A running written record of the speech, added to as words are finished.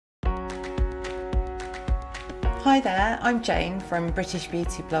Hi there, I'm Jane from British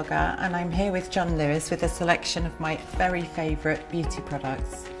Beauty Blogger and I'm here with John Lewis with a selection of my very favourite beauty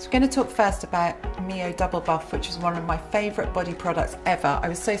products. So we're going to talk first about Mio Double Buff, which is one of my favourite body products ever. I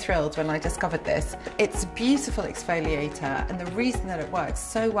was so thrilled when I discovered this. It's a beautiful exfoliator, and the reason that it works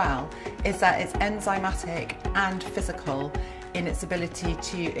so well is that it's enzymatic and physical in its ability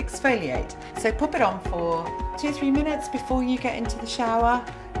to exfoliate. So pop it on for 2-3 minutes before you get into the shower.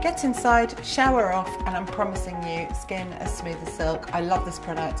 Get inside, shower off, and I'm promising you skin as smooth as silk. I love this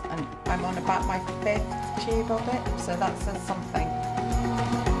product and I'm on about my 5th tube of it, so that says something.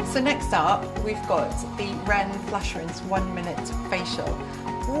 So next up, we've got the Ren Flash Rinse 1 minute facial.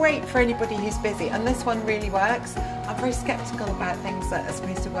 Great for anybody who's busy, and this one really works. I'm very skeptical about things that are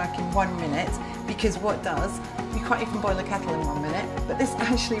supposed to work in 1 minute, because what does? You can't even boil a kettle in 1 minute, but this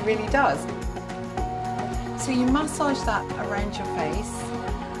actually really does. So you massage that around your face,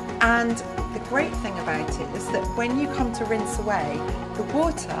 and the great thing about it is that when you come to rinse away, the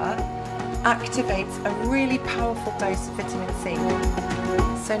water activates a really powerful dose of vitamin C.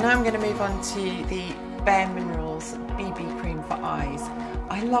 So now I'm going to move on to the Bare Minerals BB Cream for Eyes.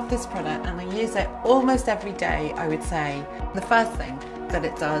 I love this product and I use it almost every day, I would say. The first thing that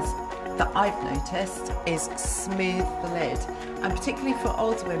it does that I've noticed is smooth the lid, and particularly for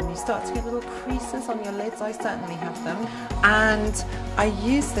older women, you start to get little creases on your lids. I certainly have them, and I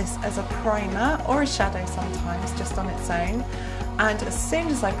use this as a primer or a shadow sometimes just on its own, and as soon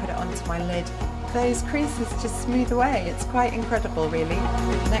as I put it onto my lid, those creases just smooth away. It's quite incredible, really.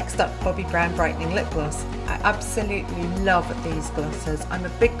 Next up, Bobbi Brown Brightening Lip Gloss. I absolutely love these glosses. I'm a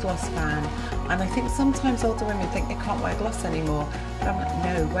big gloss fan, and I think sometimes older women think they can't wear gloss anymore, but I'm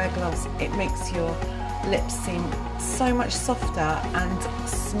like, no, wear gloss. It makes your lips seem so much softer and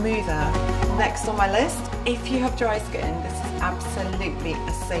smoother. Next on my list, if you have dry skin, this is absolutely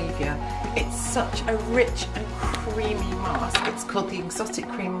a saviour. It's such a rich and creamy mask. It's called the Exotic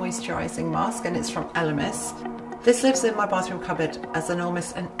Cream Moisturising Mask, and it's from Elemis. This lives in my bathroom cupboard as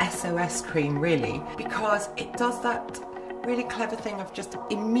almost an SOS cream, really, because it does that really clever thing of just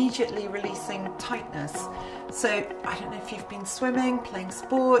immediately releasing tightness. So I don't know if you've been swimming, playing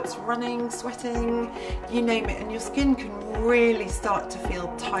sports, running, sweating, you name it, and your skin can really start to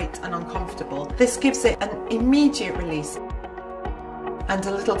feel tight and uncomfortable. This gives it an immediate release. And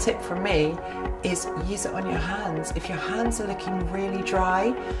a little tip from me is use it on your hands. If your hands are looking really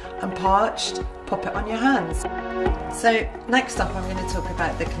dry and parched, pop it on your hands. So next up, I'm going to talk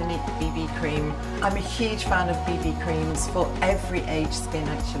about the Clinique BB Cream. I'm a huge fan of BB creams for every age skin,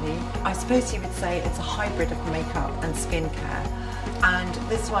 actually. I suppose you would say it's a hybrid of makeup and skincare. And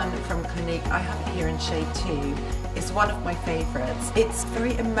this one from Clinique, I have it here in shade 2, is one of my favourites. It's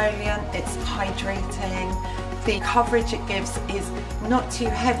very emollient, it's hydrating. The coverage it gives is not too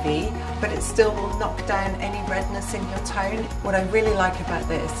heavy, but it still will knock down any redness in your tone. What I really like about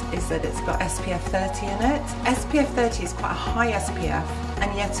this is that it's got SPF 30 in it. SPF 30 is quite a high SPF,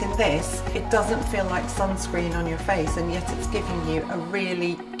 and yet in this, it doesn't feel like sunscreen on your face, and yet it's giving you a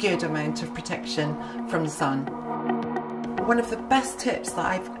really good amount of protection from the sun. One of the best tips that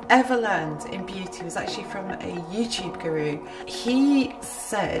I've ever learned in beauty was actually from a YouTube guru. He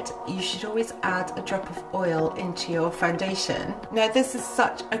said you should always add a drop of oil into your foundation. Now this is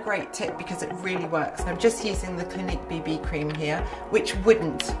such a great tip because it really works. I'm just using the Clinique BB cream here, which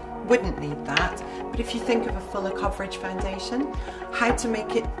wouldn't need that, but if you think of a fuller coverage foundation, how to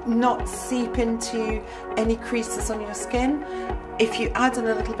make it not seep into any creases on your skin, if you add in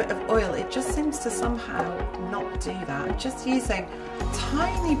a little bit of oil, it just seems to somehow not do that. I'm just using a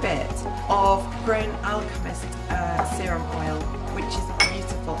tiny bit of Grown Alchemist serum oil, which is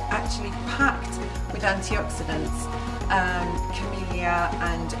beautiful, actually packed with antioxidants, camellia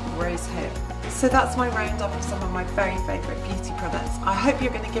and rosehip. So that's my roundup of some of my very favourite beauty products. I hope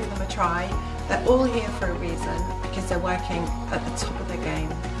you're going to give them a try. They're all here for a reason because they're working at the top of their game.